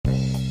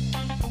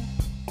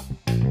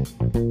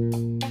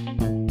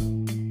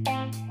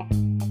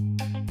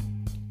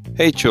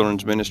Hey,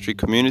 children's ministry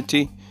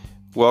community.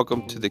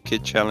 Welcome to the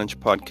Kid Challenge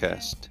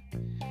podcast.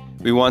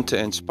 We want to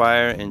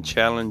inspire and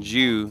challenge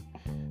you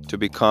to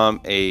become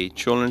a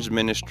children's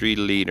ministry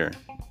leader,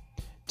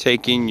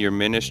 taking your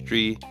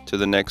ministry to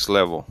the next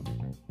level.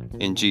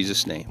 In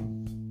Jesus' name.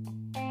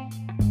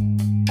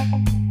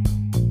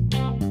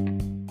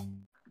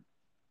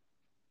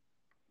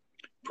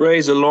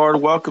 Praise the Lord.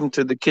 Welcome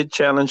to the Kid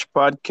Challenge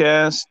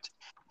podcast.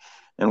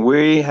 And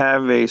we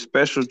have a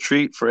special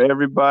treat for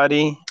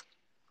everybody.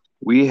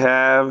 We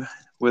have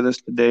with us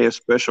today a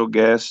special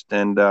guest,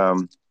 and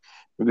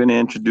we're going to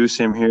introduce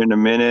him here in a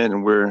minute.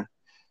 And we're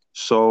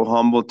so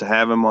humbled to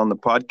have him on the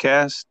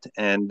podcast.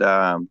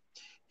 And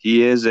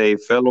he is a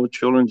fellow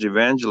children's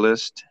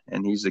evangelist,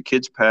 and he's a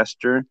kids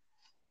pastor.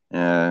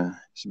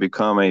 He's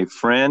become a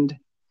friend.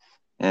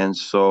 And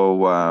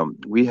so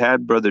we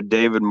had Brother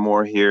David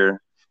Moore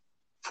here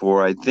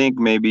for, I think,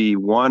 maybe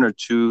one or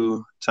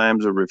two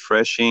times of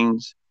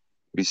refreshings.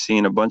 We've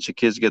seen a bunch of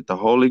kids get the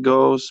Holy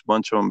Ghost, a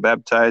bunch of them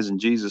baptized in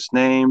Jesus'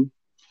 name.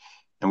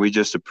 And we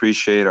just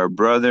appreciate our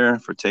brother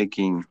for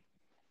taking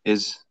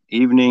his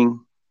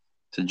evening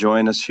to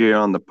join us here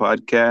on the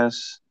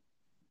podcast.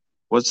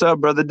 What's up,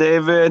 Brother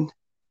David?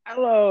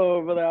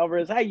 Hello, Brother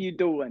Alvarez. How you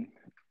doing?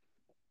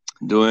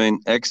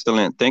 Doing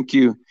excellent. Thank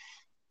you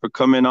for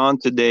coming on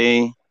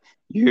today.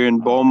 You're in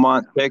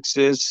Beaumont,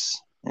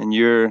 Texas, and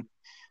you're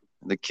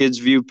the Kids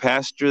View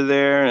pastor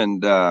there,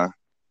 and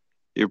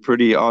you're a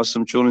pretty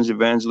awesome children's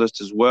evangelist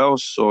as well.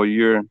 So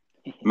you're a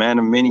man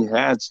of many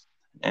hats.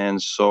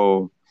 And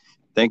so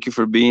thank you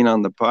for being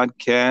on the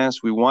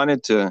podcast. We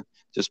wanted to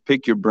just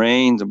pick your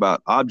brains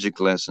about object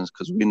lessons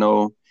because we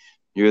know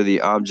you're the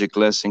object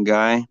lesson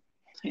guy.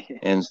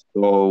 And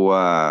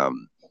so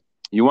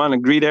you want to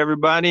greet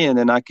everybody, and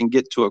then I can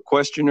get to a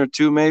question or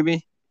two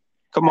maybe?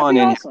 Come on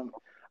in. Awesome.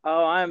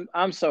 Oh,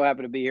 I'm so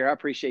happy to be here. I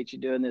appreciate you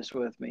doing this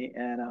with me,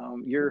 and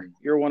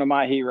you're one of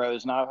my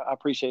heroes, and I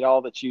appreciate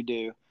all that you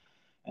do.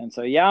 And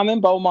so, yeah, I'm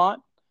in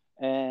Beaumont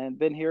and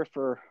been here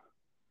for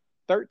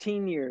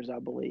 13 years, I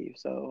believe.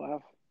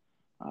 So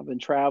I've been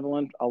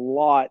traveling a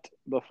lot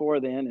before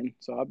then, and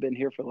so I've been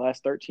here for the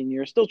last 13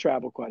 years. Still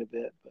travel quite a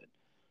bit, but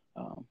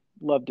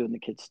love doing the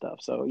kids stuff.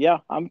 So yeah,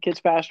 I'm a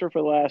kids pastor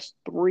for the last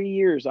 3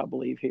 years, I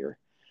believe, here.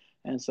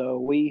 And so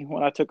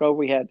when I took over,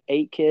 we had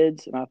 8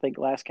 kids, and I think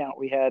last count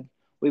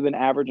we've been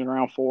averaging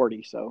around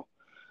 40. So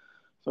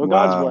Wow.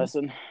 God's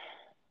blessing.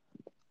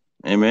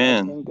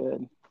 Amen. It's been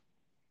good.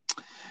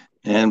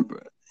 And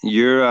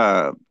you're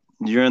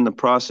in the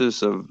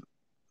process of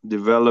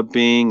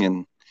developing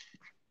and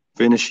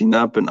finishing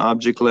up an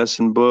object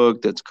lesson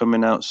book that's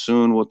coming out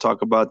soon. We'll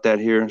talk about that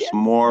here some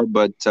more,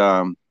 but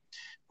I'm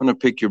going to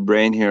pick your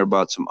brain here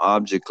about some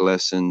object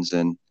lessons.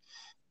 And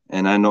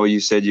I know you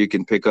said you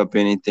can pick up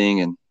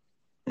anything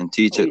and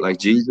teach it like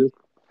Jesus,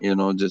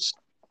 just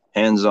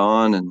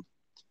hands-on and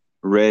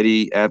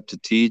apt to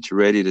teach,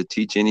 ready to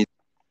teach anything.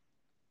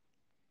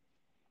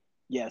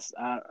 Yes,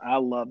 I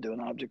love doing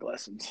object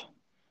lessons.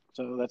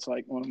 So that's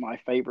like one of my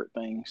favorite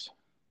things.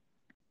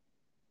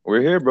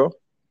 We're here, bro.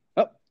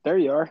 Oh, there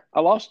you are. I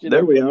lost you.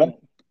 There we are.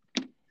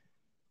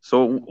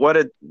 So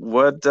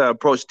what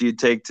approach do you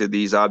take to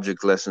these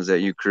object lessons that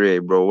you create,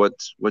 bro?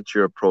 What's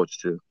your approach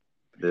to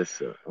this?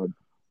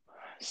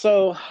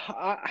 So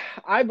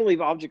I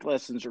believe object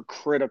lessons are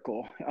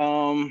critical.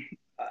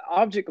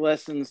 Object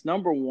lessons,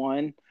 number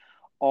one,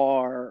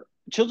 are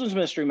Children's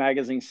Ministry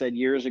Magazine said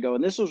years ago,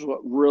 and this was what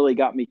really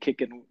got me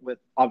kicking with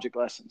object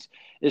lessons,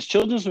 is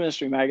Children's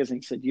Ministry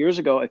Magazine said years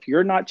ago, if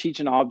you're not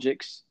teaching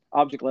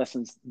object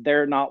lessons,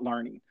 they're not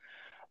learning.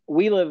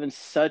 We live in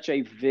such a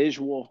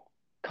visual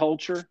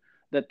culture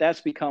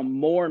that's become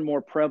more and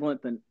more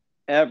prevalent than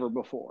ever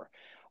before.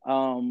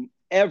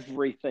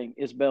 Everything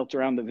is built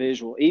around the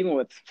visual. Even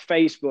with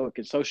Facebook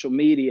and social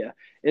media,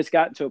 it's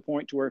gotten to a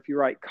point to where if you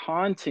write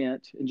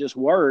content in just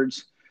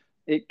words,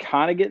 it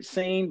kind of gets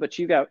seen, but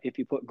if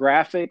you put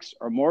graphics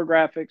or more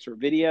graphics or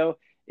video,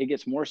 it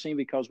gets more seen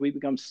because we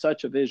become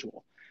such a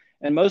visual.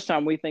 And most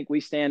time we think we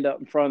stand up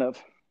in front of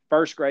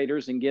first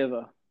graders and give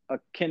a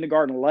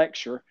kindergarten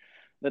lecture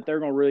that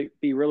they're going to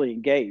be really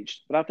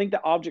engaged. But I think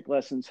the object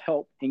lessons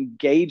help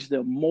engage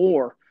them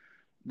more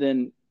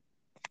than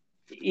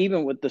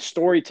even with the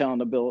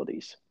storytelling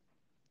abilities.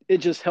 It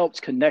just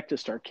helps connect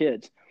us to our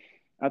kids.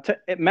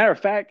 Matter of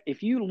fact,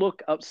 if you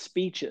look up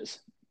speeches,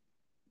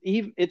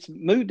 it's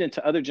moved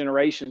into other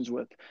generations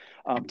with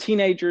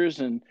teenagers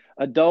and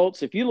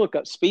adults. If you look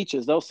up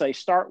speeches, they'll say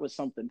start with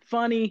something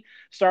funny,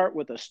 start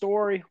with a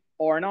story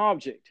or an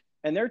object.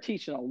 And they're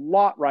teaching a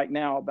lot right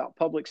now about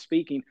public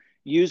speaking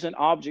using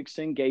objects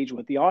to engage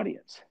with the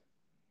audience.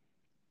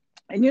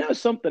 And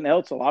something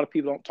else a lot of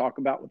people don't talk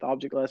about with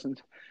object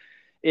lessons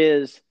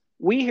is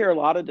we hear a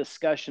lot of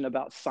discussion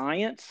about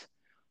science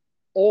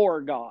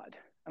or God.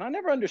 And I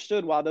never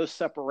understood why those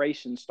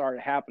separations started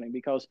happening,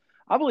 because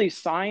I believe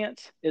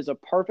science is a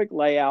perfect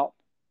layout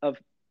of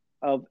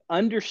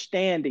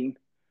understanding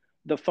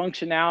the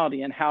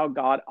functionality and how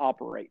God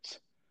operates.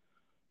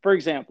 For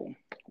example,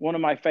 one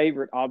of my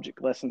favorite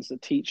object lessons to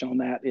teach on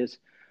that is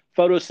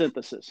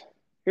photosynthesis.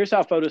 Here's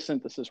how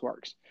photosynthesis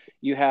works.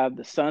 You have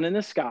the sun in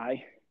the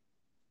sky,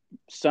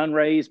 sun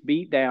rays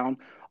beat down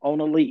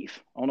on a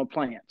leaf, on a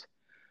plant.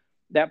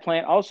 That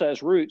plant also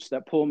has roots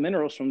that pull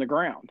minerals from the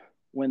ground.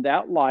 When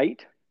that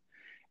light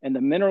and the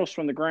minerals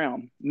from the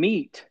ground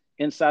meet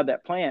inside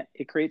that plant,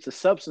 it creates a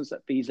substance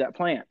that feeds that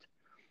plant.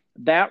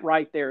 That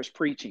right there is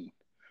preaching.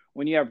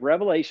 When you have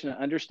revelation and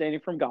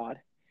understanding from God,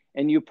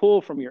 and you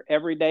pull from your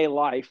everyday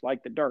life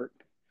like the dirt,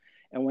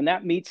 and when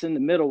that meets in the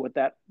middle with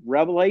that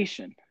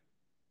revelation,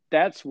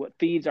 that's what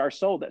feeds our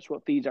soul. That's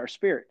what feeds our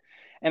spirit.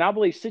 And I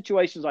believe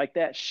situations like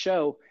that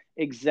show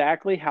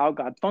exactly how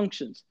God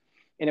functions.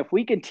 And if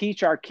we can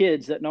teach our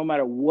kids that no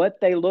matter what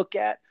they look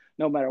at,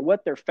 no matter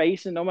what they're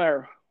facing, no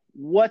matter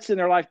what's in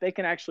their life, they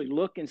can actually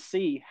look and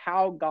see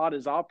how God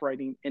is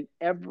operating in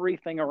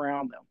everything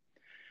around them.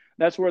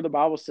 That's where the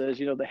Bible says,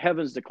 the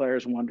heavens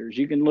declares wonders.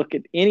 You can look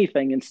at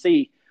anything and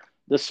see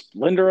the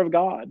splendor of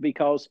God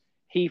because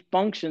he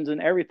functions in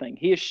everything.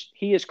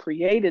 He has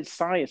created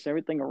science and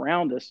everything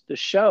around us to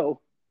show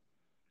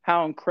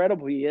how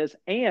incredible he is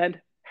and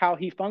how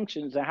he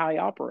functions and how he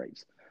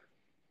operates.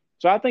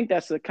 So I think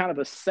that's a kind of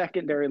a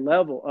secondary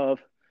level of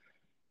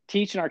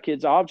teaching our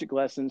kids object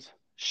lessons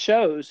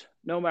shows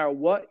no matter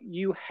what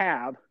you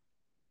have,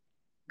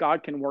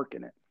 God can work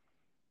in it.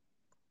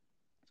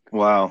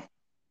 Wow.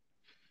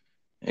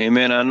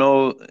 Amen. I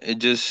know it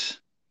just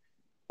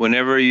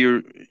whenever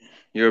you're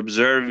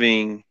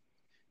observing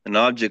an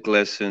object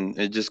lesson,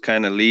 it just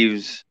kind of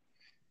leaves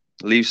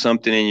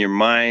something in your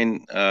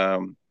mind.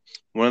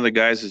 One of the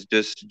guys has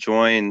just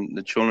joined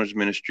the children's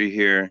ministry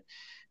here.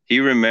 He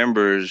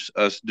remembers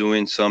us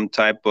doing some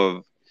type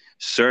of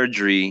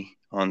surgery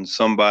on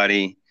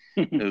somebody.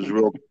 It was a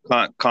real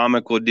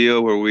comical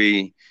deal where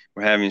we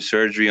were having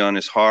surgery on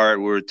his heart.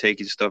 We were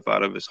taking stuff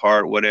out of his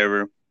heart,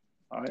 whatever.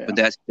 Oh, yeah. But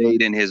that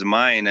stayed in his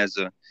mind as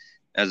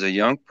a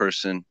young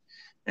person.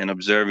 And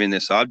observing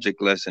this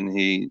object lesson,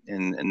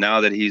 and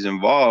now that he's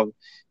involved,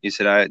 he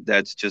said,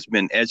 that's just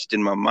been etched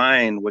in my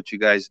mind. What you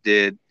guys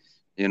did,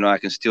 I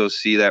can still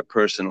see that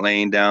person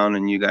laying down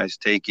and you guys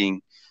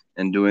taking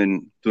and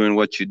doing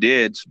what you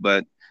did.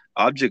 But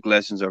object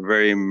lessons are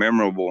very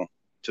memorable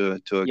to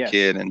a Yes.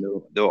 kid, and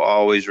they'll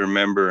always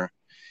remember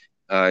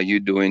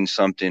you doing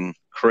something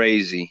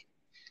crazy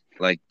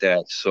like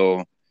that.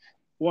 So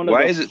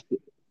why is it?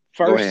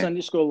 First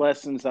Sunday school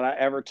lessons that I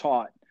ever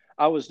taught,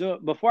 I was doing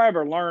before I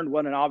ever learned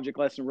what an object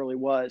lesson really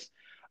was.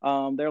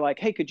 They're like,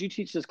 hey, could you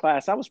teach this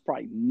class? I was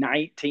probably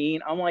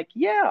 19. I'm like,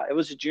 yeah, it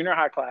was a junior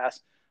high class.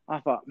 I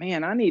thought,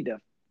 man, I need to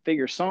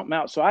figure something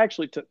out. So I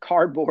actually took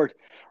cardboard,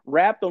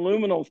 wrapped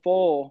aluminum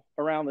foil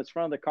around the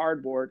front of the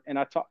cardboard, and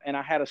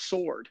I had a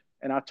sword,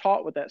 and I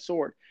taught with that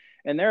sword.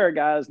 And there are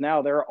guys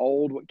now, they're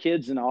old with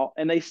kids and all,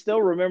 and they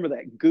still remember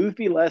that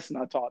goofy lesson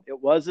I taught.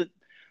 It wasn't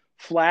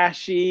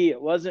flashy,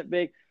 it wasn't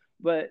big,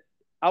 but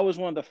I was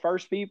one of the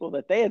first people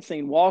that they had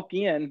seen walk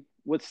in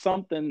with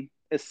something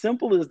as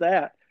simple as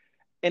that,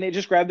 and it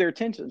just grabbed their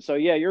attention. So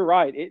yeah, you're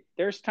right.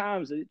 There's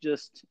times that it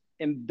just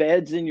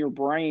embeds in your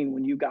brain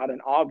when you got an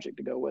object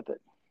to go with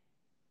it.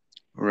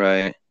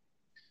 Right.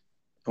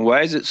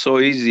 Why is it so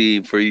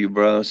easy for you,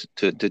 bros,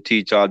 to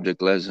teach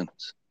object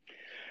lessons?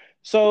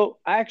 So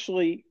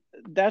actually,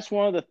 that's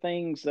one of the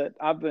things that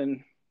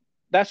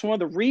that's one of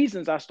the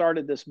reasons I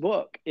started this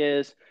book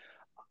is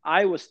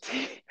I was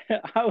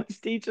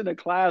teaching a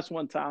class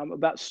one time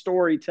about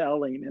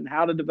storytelling and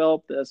how to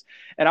develop this.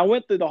 And I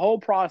went through the whole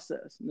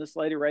process. And this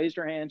lady raised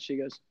her hand. She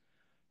goes,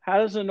 how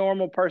does a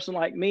normal person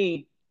like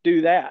me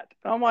do that?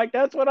 And I'm like,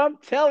 that's what I'm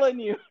telling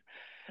you.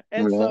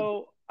 And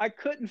so I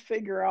couldn't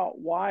figure out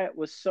why it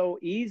was so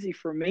easy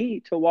for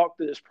me to walk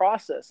through this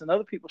process and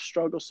other people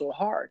struggle so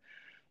hard.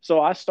 So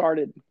I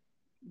started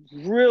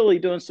really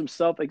doing some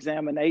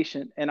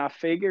self-examination, and I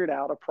figured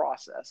out a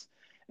process.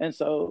 And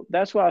so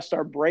that's why I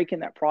started breaking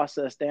that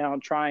process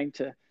down, trying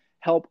to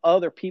help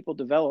other people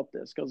develop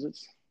this, because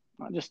it's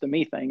not just a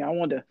me thing.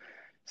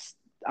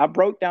 I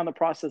broke down the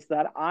process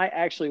that I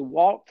actually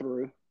walked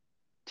through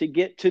to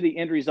get to the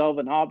end result of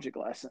an object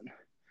lesson.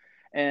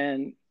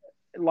 And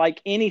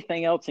like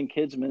anything else in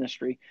kids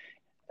ministry,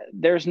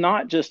 there's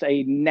not just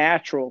a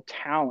natural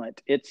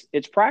talent.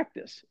 It's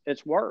practice,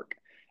 it's work.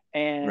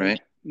 And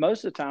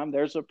most of the time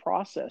there's a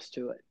process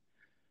to it.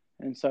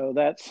 And so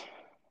that's,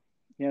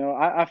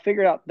 I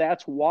figured out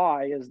that's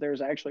why is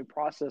there's actually a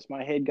process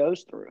my head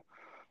goes through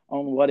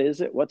on what is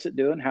it, what's it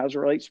doing, how does it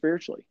relate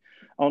spiritually,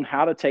 on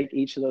how to take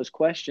each of those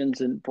questions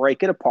and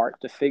break it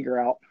apart to figure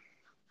out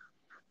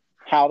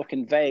how to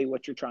convey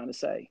what you're trying to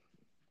say.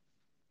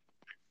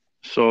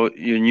 So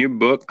your new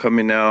book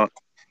coming out,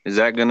 is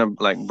that going to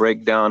like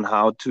break down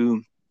how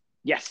to?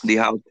 Yes. The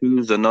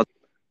how-tos and not.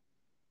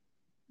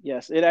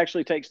 Yes, it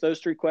actually takes those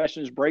three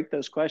questions, break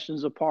those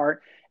questions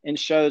apart, and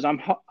shows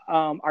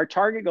our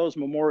target goal is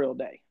Memorial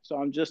Day. So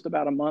I'm just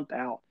about a month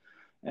out.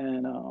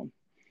 And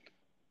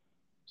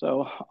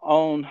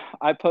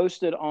I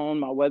posted on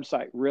my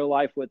website, Real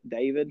Life with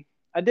David.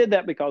 I did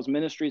that because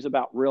ministry is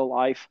about real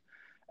life.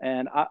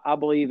 And I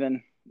believe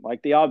in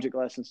like the object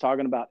lessons,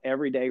 talking about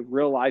everyday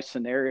real life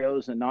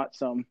scenarios and not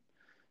some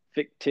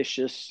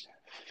fictitious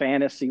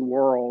fantasy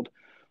world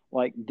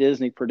like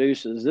Disney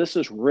produces. This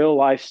is real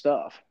life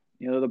stuff.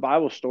 The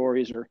Bible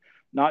stories are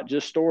not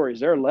just stories;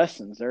 they're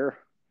lessons.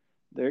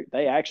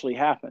 They actually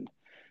happened.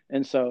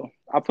 And so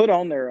I put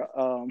on there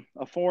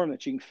a form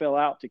that you can fill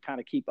out to kind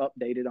of keep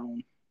updated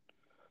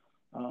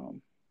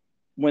on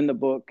when the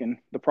book and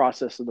the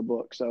process of the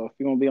book. So if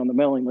you want to be on the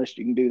mailing list,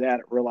 you can do that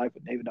at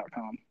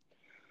reallifewithdavid.com.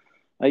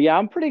 Yeah,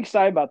 I'm pretty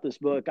excited about this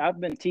book. I've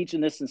been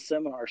teaching this in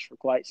seminars for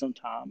quite some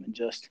time, and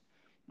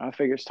I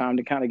figure it's time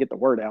to kind of get the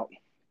word out.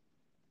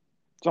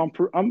 So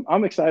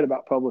I'm excited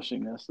about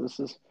publishing this.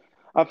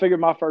 I figured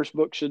my first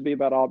book should be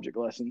about object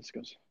lessons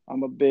because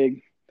I'm a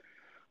big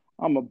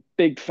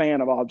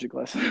fan of object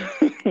lessons.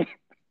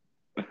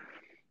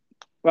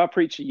 When I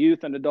preach to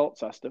youth and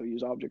adults, I still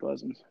use object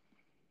lessons,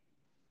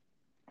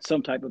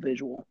 some type of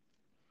visual.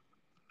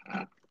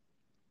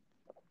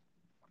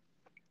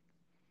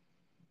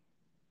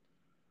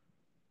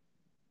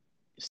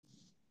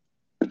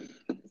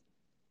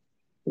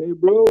 Hey,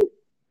 bro.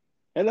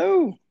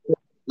 Hello.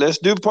 Let's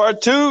do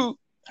part 2.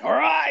 All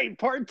right,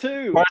 part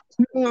 2. Part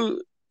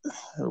 2.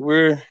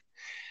 We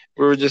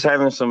were just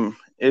having some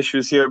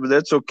issues here, but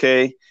that's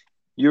okay.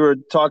 You were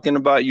talking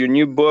about your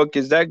new book.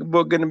 Is that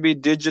book going to be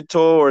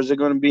digital or is it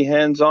going to be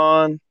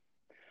hands-on?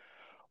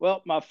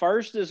 Well, my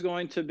first is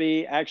going to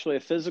be actually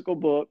a physical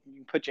book you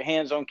can put your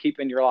hands on, keep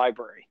in your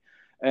library.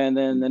 And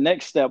then the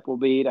next step will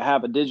be to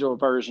have a digital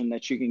version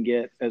that you can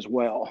get as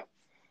well.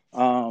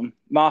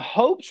 My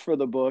hopes for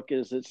the book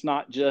is it's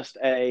not just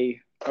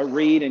a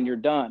read and you're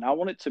done. I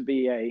want it to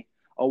be a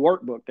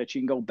workbook that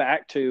you can go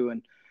back to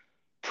and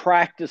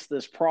practice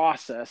this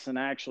process and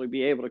actually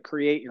be able to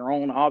create your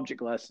own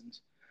object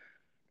lessons.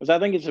 Because I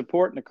think it's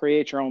important to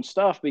create your own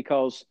stuff,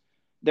 because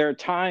there are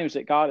times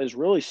that God has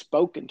really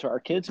spoken to our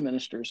kids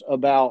ministers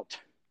about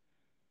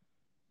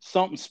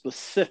something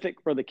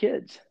specific for the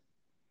kids.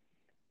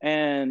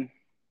 And,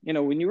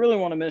 when you really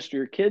want to minister to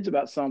your kids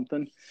about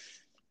something,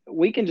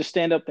 we can just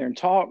stand up there and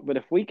talk. But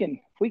if we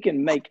can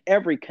make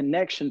every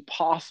connection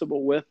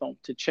possible with them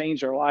to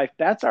change their life,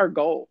 that's our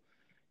goal.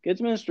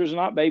 Kids ministers are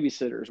not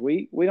babysitters.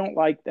 We don't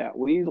like that.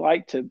 We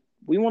want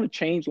to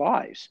change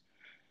lives.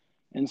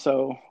 And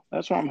so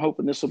that's why I'm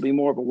hoping this will be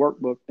more of a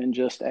workbook than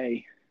just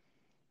a,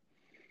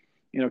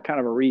 kind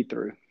of a read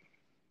through.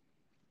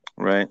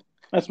 Right.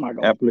 That's my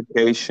goal.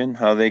 Application,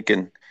 how they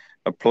can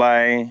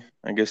apply,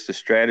 I guess, the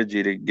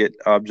strategy to get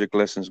object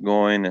lessons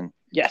going and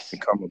yes,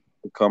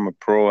 become a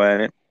pro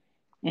at it.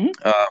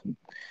 Mm-hmm.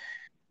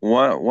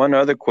 One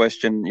other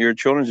question: you're a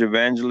children's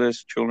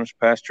evangelist, children's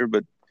pastor,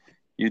 but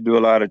you do a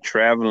lot of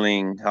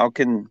traveling.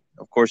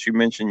 Of course, you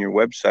mentioned your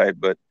website,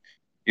 but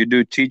you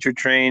do teacher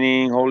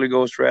training, Holy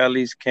Ghost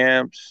rallies,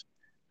 camps.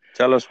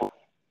 Tell us,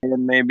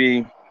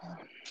 maybe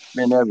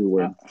been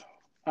everywhere.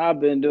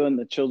 I've been doing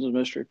the children's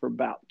ministry for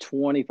about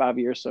 25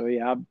 years. So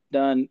yeah, I've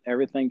done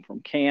everything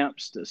from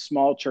camps to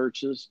small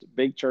churches to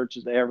big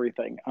churches to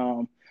everything.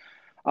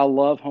 I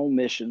love home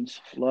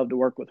missions. Love to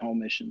work with home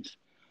missions.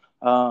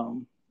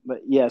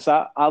 But yes,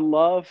 I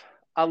love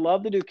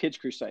to do kids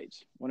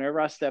crusades.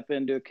 Whenever I step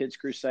into a kids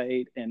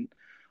crusade, and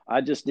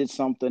I just did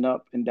something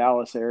up in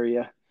Dallas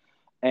area,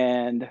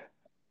 and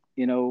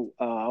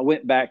I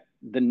went back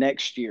the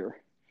next year,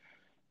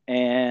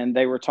 and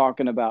they were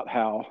talking about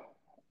how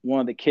one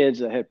of the kids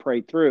that had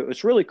prayed through. It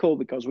was really cool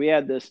because we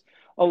had this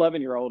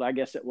 11-year-old, I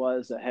guess it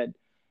was, that had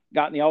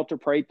gotten the altar,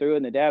 prayed through,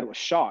 and the dad was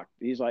shocked.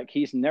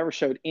 He's never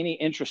showed any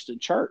interest in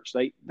church.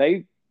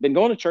 They've been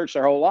going to church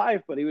their whole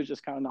life, but he was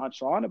just kind of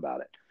nonchalant about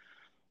it.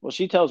 Well,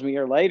 she tells me a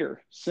year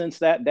later, since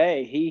that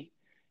day,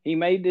 he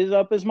made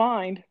up his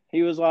mind.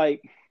 He was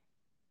like,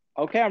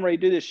 okay, I'm ready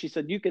to do this. She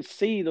said, you could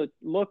see the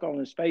look on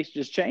his face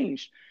just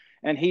changed.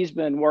 And he's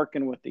been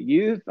working with the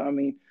youth. I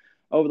mean,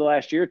 over the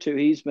last year or two,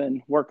 he's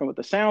been working with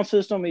the sound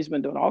system. He's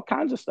been doing all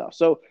kinds of stuff.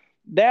 So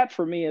that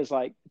for me is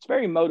it's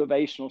very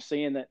motivational,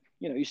 seeing that,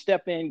 you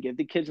step in, give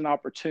the kids an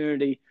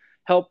opportunity,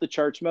 help the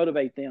church,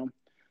 motivate them.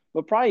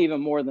 But probably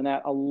even more than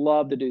that, I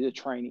love to do the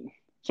training.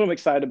 So I'm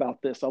excited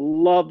about this. I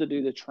love to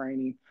do the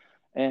training.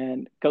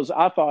 And because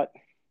I thought,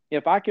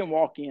 if I can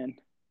walk in,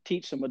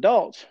 teach some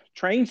adults,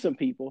 train some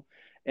people,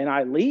 and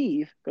I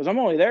leave, because I'm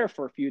only there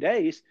for a few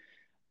days,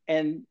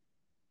 and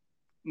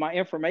my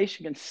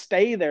information can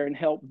stay there and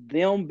help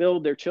them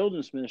build their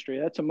children's ministry,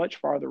 that's a much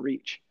farther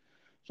reach.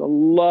 So I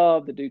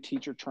love to do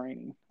teacher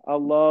training. I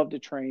love to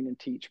train and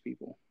teach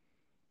people.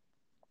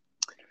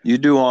 You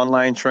do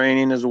online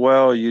training as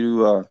well.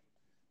 You,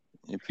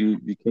 if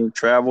you can't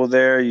travel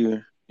there,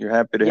 you're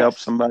happy to help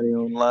somebody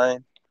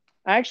online.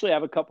 I actually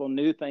have a couple of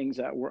new things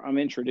that I'm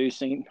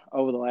introducing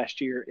over the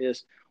last year.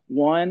 Is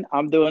one,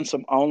 I'm doing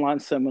some online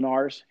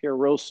seminars here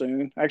real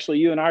soon. Actually,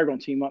 you and I are going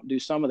to team up and do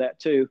some of that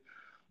too.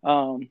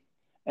 And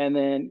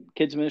then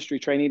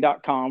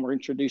kidsministrytraining.com, we're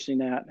introducing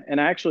that. And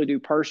I actually do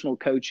personal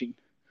coaching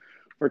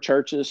for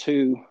churches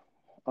who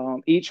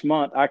each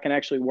month I can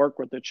actually work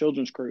with the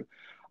children's crew.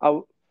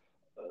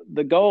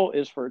 The goal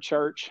is for a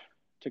church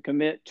to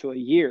commit to a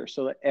year,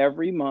 so that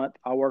every month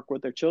I work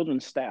with their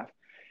children's staff.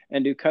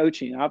 and do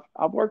coaching.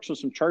 I've worked with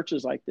some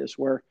churches like this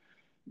where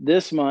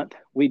this month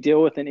we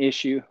deal with an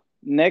issue,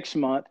 next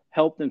month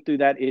help them through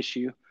that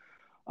issue.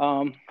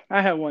 I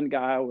had one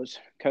guy I was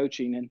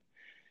coaching, and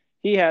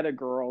he had a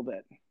girl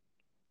that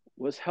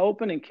was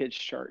helping in kids'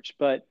 church,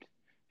 but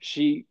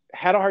she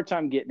had a hard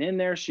time getting in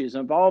there. She was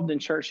involved in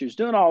church. She was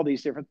doing all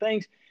these different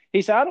things.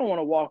 He said, I don't want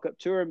to walk up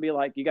to her and be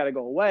like, you got to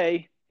go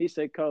away. He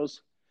said,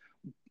 because,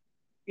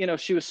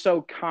 she was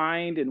so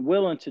kind and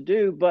willing to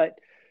do, but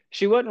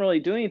she wasn't really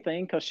doing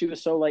anything because she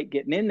was so late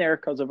getting in there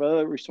because of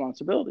other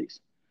responsibilities.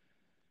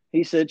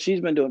 He said,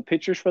 she's been doing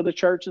pictures for the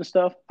church and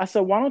stuff. I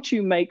said, why don't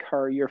you make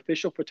her your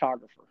official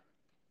photographer?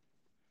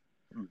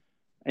 And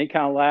he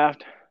kind of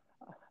laughed.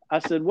 I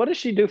said, what does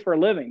she do for a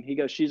living? He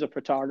goes, she's a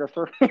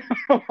photographer.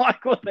 I'm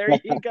like, well, there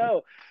you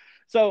go.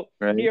 So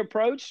He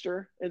approached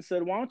her and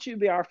said, why don't you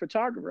be our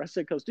photographer? I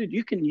said, because, dude,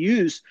 you can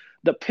use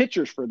the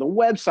pictures for the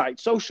website,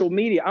 social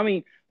media. I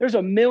mean, there's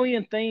a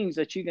million things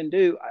that you can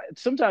do.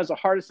 Sometimes the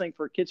hardest thing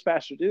for a kids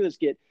pastor to do is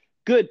get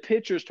good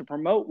pictures to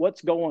promote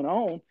what's going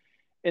on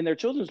in their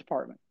children's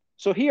department.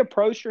 So he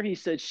approached her. He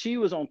said she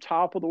was on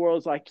top of the world.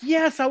 It's like,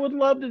 yes, I would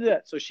love to do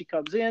that. So she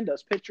comes in,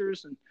 does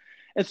pictures.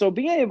 And so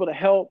being able to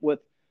help with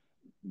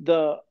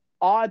the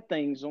odd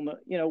things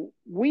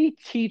we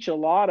teach a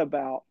lot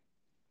about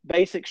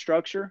basic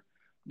structure,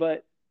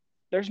 but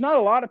there's not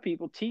a lot of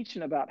people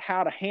teaching about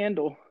how to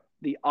handle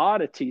the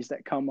oddities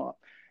that come up.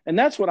 And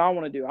that's what I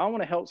want to do. I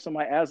want to help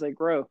somebody as they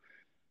grow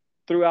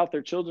throughout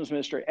their children's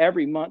ministry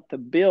every month to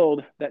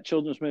build that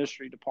children's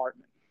ministry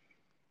department.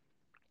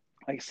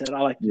 Like I said,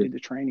 I like to do the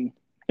training.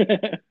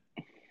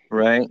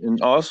 Right.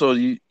 And also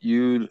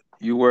you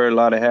wear a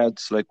lot of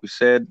hats. Like we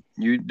said,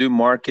 you do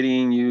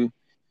marketing, you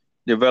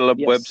develop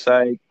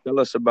website. Tell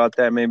us about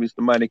that. Maybe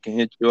somebody can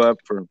hit you up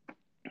for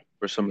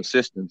some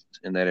assistance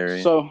in that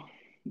area. So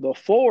the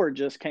Forward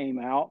just came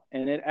out,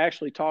 and it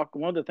actually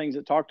one of the things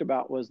it talked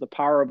about was the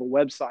power of a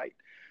website,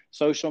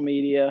 social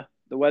media,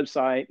 the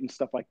website and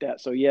stuff like that.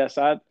 So yes,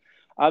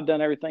 I've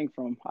done everything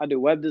from, I do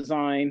web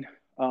design,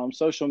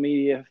 social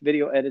media,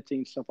 video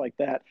editing, stuff like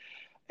that.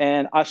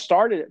 And I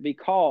started it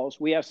because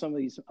we have some of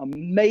these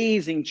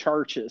amazing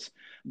churches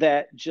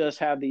that just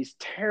have these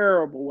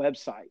terrible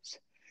websites.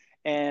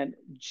 And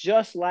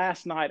just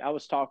last night, I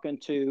was talking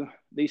to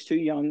this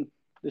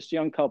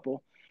young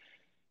couple,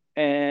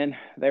 and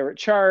they were at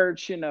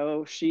church.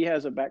 She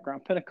has a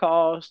background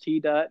Pentecost, he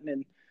doesn't,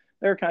 and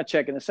they were kind of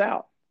checking us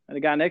out. And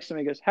the guy next to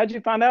me goes, how'd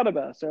you find out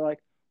about us? They're like,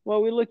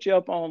 well, we looked you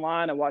up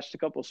online and watched a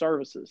couple of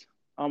services.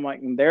 I'm like,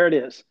 and there it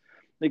is,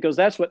 because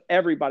that's what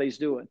everybody's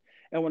doing.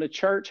 And when a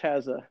church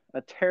has a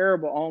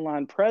terrible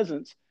online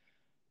presence,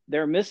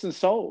 they're missing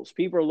souls.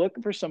 People are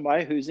looking for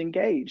somebody who's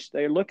engaged.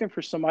 They're looking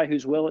for somebody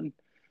who's willing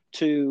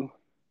to,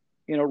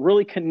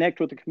 really connect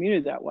with the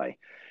community that way.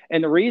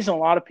 And the reason a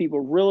lot of people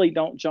really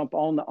don't jump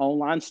on the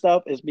online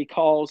stuff is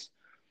because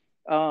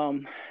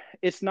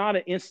it's not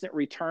an instant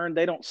return.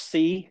 They don't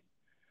see,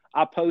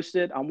 I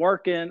posted, I'm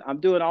working, I'm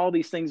doing all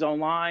these things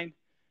online,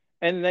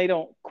 and they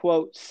don't,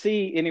 quote,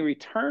 see any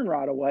return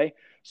right away.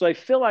 So they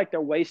feel like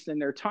they're wasting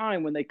their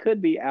time when they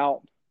could be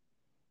out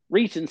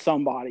reaching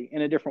somebody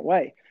in a different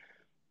way.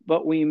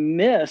 But we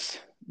miss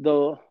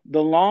the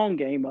long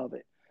game of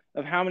it,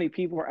 of how many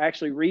people are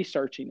actually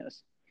researching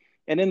us.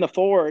 And in the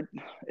Forward,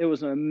 it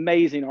was an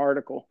amazing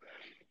article.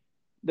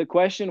 The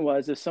question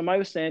was, if somebody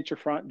was standing at your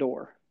front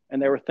door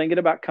and they were thinking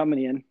about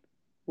coming in,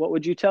 what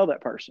would you tell that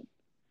person?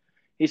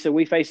 He said,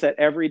 we face that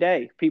every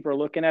day. People are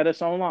looking at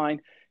us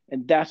online,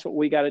 and that's what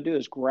we got to do,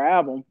 is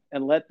grab them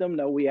and let them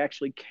know we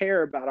actually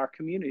care about our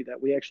community,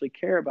 that we actually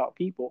care about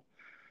people.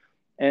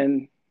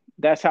 And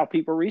that's how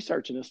people are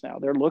researching us now.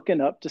 They're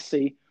looking up to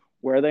see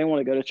where they want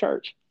to go to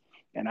church.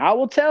 And I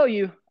will tell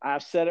you,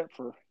 I've said it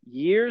for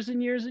years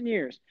and years and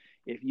years.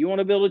 If you want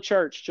to build a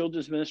church,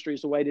 children's ministry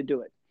is the way to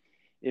do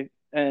it.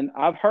 And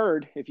I've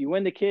heard, if you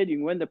win the kid, you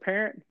can win the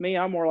parent. Me,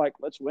 I'm more like,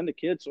 let's win the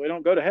kid so they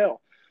don't go to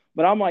hell.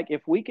 But I'm like,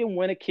 if we can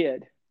win a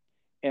kid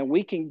and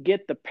we can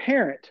get the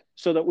parent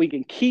so that we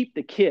can keep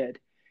the kid,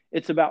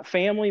 it's about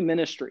family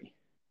ministry.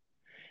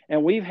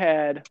 And we've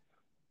had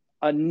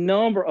a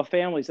number of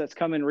families that's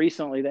come in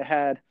recently that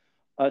had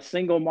a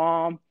single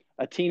mom,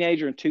 a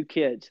teenager, and 2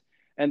 kids.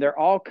 And they're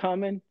all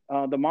coming.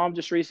 The mom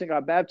just recently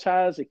got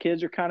baptized. The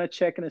kids are kind of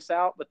checking us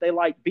out, but they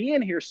like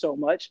being here so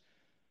much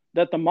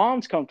that the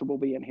mom's comfortable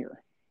being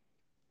here.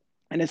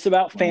 And it's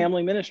about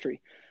family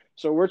ministry.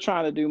 So we're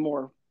trying to do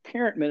more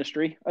parent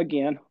ministry.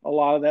 Again, a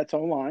lot of that's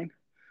online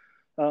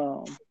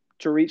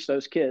to reach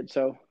those kids.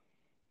 So,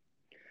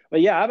 but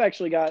yeah,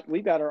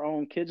 we've got our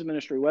own kids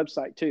ministry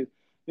website too,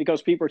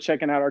 because people are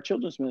checking out our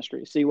children's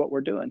ministry to see what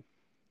we're doing.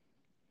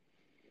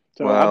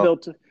 So wow.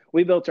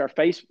 We built our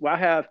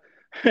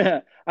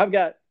I've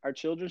got our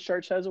children's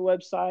church has a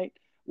website.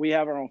 We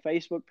have our own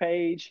Facebook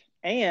page,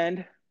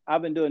 and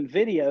I've been doing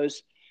videos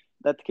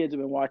that the kids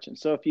have been watching.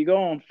 So if you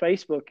go on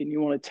Facebook and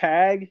you want to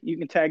tag, you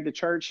can tag the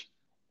church,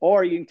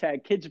 or you can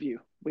tag KidsView.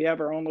 We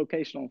have our own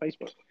location on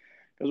Facebook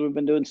because we've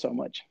been doing so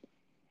much.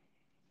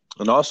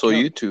 And also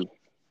YouTube.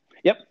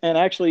 Yep. And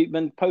actually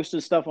been posting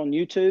stuff on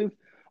YouTube.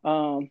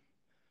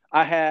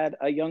 I had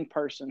a young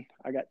person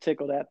I got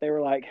tickled at. They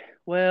were like,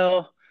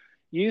 well,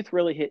 youth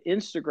really hit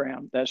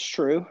Instagram. That's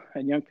true.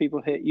 And young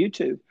people hit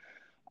YouTube.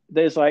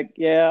 There's like,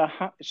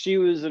 yeah, she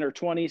was in her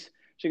 20s.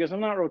 She goes, I'm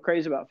not real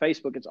crazy about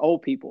Facebook. It's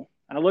old people.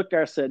 And I looked at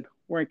her, I said,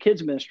 we're in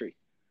kids ministry.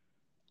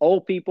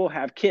 Old people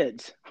have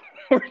kids.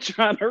 We're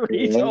trying to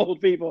reach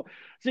old people.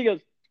 She goes,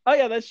 oh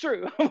yeah, that's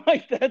true. I'm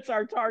like, that's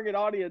our target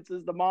audience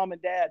is the mom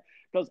and dad,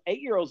 because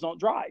 8-year-olds don't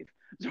drive.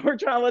 So we're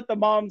trying to let the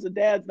moms and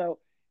dads know,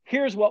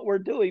 here's what we're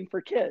doing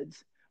for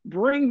kids.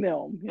 Bring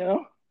them, you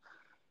know?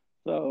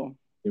 So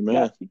you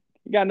got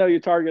to know your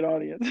target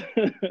audience.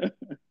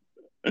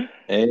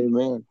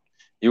 Amen.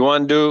 You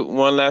want to do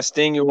one last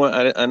thing?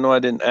 I know I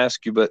didn't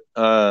ask you, but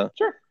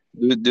sure.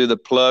 Do the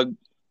plug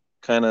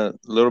kind of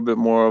a little bit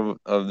more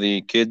of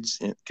the kids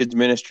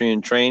ministry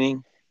and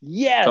training.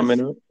 Yes.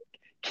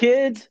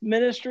 Kids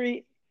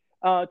ministry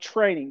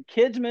training,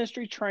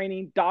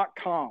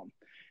 kidsministrytraining.com.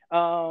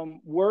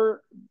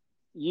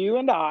 You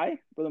and I,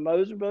 Brother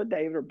Moses and Brother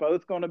David, are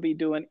both going to be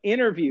doing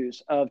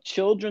interviews of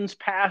children's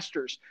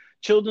pastors,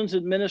 children's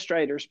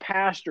administrators,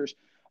 pastors.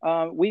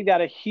 We've got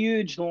a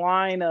huge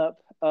lineup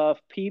of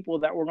people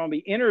that we're going to be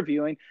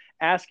interviewing,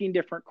 asking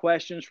different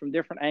questions from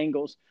different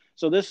angles.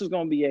 So this is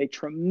going to be a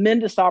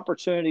tremendous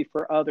opportunity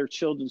for other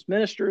children's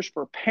ministers,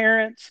 for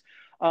parents,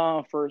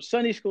 for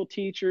Sunday school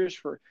teachers,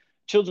 for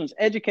children's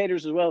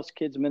educators, as well as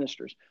kids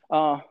ministers,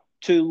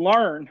 to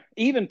learn,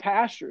 even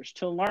pastors,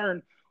 to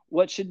learn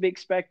what should be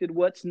expected,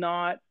 what's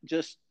not,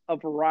 just a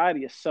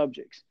variety of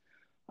subjects.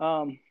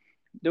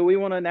 Do we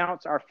want to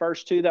announce our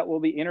first two that we'll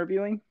be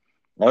interviewing?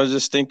 I was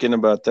just thinking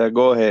about that.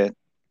 Go ahead.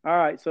 All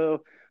right.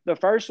 So the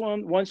first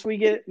one, once we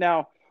get,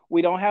 now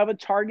we don't have a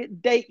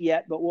target date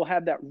yet, but we'll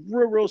have that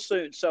real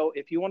soon. So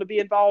if you want to be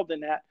involved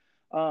in that,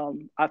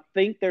 I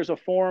think there's a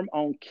form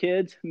on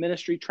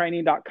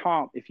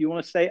kidsministrytraining.com. If you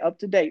want to stay up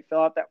to date,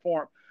 fill out that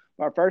form.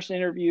 Our first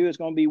interview is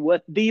going to be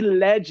with the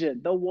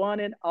legend, the one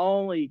and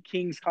only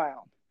King's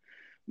Clown.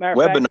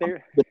 Matter of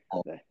fact,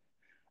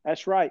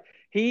 that's right.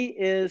 He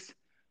is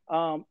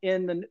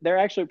they're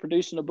actually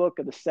producing a book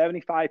of the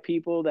 75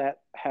 people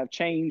that have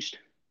changed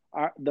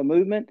the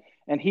movement,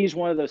 and he's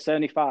one of those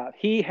 75.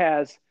 He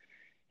has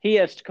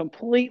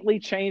completely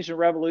changed and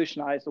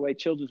revolutionized the way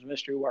children's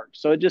ministry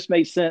works. So it just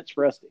made sense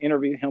for us to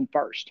interview him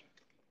first.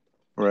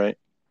 Right.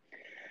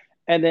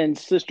 And then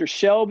Sister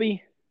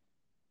Shelby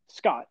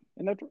Scott.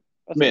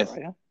 Smith.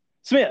 Right, huh?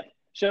 Smith.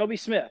 Shelby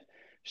Smith.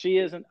 She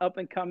is an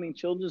up-and-coming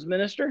children's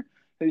minister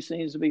who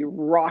seems to be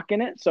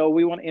rocking it. So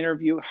we want to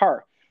interview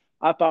her.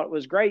 I thought it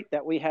was great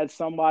that we had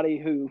somebody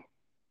who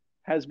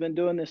has been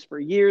doing this for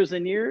years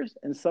and years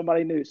and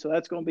somebody new. So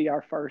that's going to be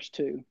our first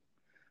two.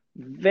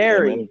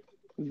 Very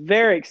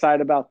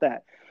excited about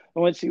that.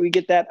 And once we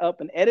get that up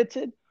and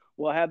edited,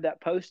 we'll have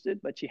that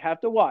posted. But you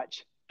have to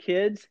watch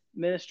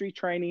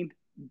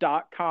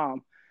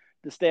kidsministrytraining.com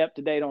to stay up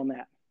to date on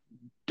that.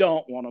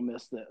 Don't want to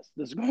miss this.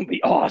 This is going to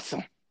be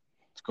awesome.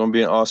 It's going to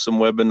be an awesome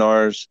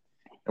webinars.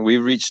 And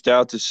we've reached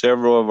out to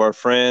several of our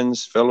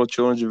friends, fellow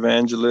children's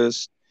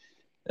evangelists,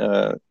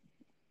 children's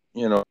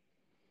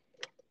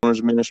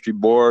ministry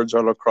boards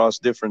all across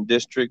different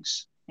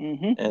districts.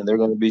 Mm-hmm. And they're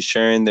going to be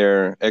sharing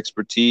their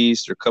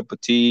expertise, their cup of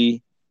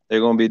tea. They're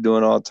going to be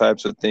doing all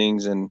types of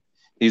things. And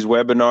these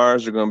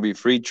webinars are going to be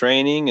free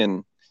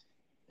training.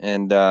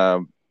 And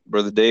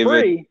Brother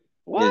David. Free?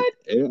 What?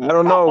 I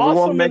don't know. How we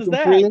won't make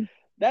them free.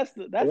 That's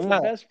the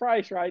best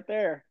price right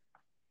there.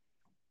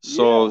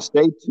 So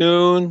stay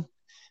tuned.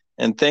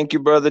 And thank you,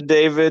 Brother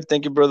David.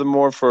 Thank you, Brother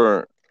Moore,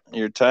 for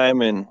your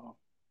time and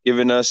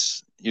giving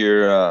us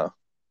your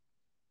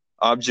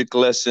object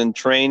lesson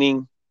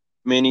training,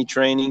 mini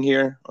training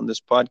here on this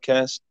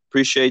podcast.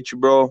 Appreciate you,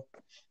 bro.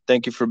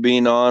 Thank you for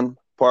being on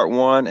part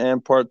 1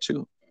 and part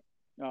 2.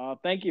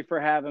 Thank you for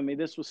having me.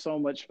 This was so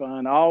much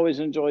fun. I always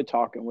enjoy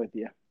talking with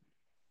you.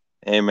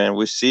 Amen.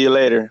 We'll see you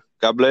later.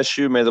 God bless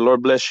you. May the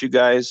Lord bless you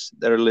guys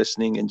that are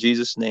listening in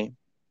Jesus' name.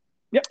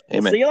 Yep.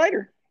 Amen. We'll see you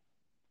later.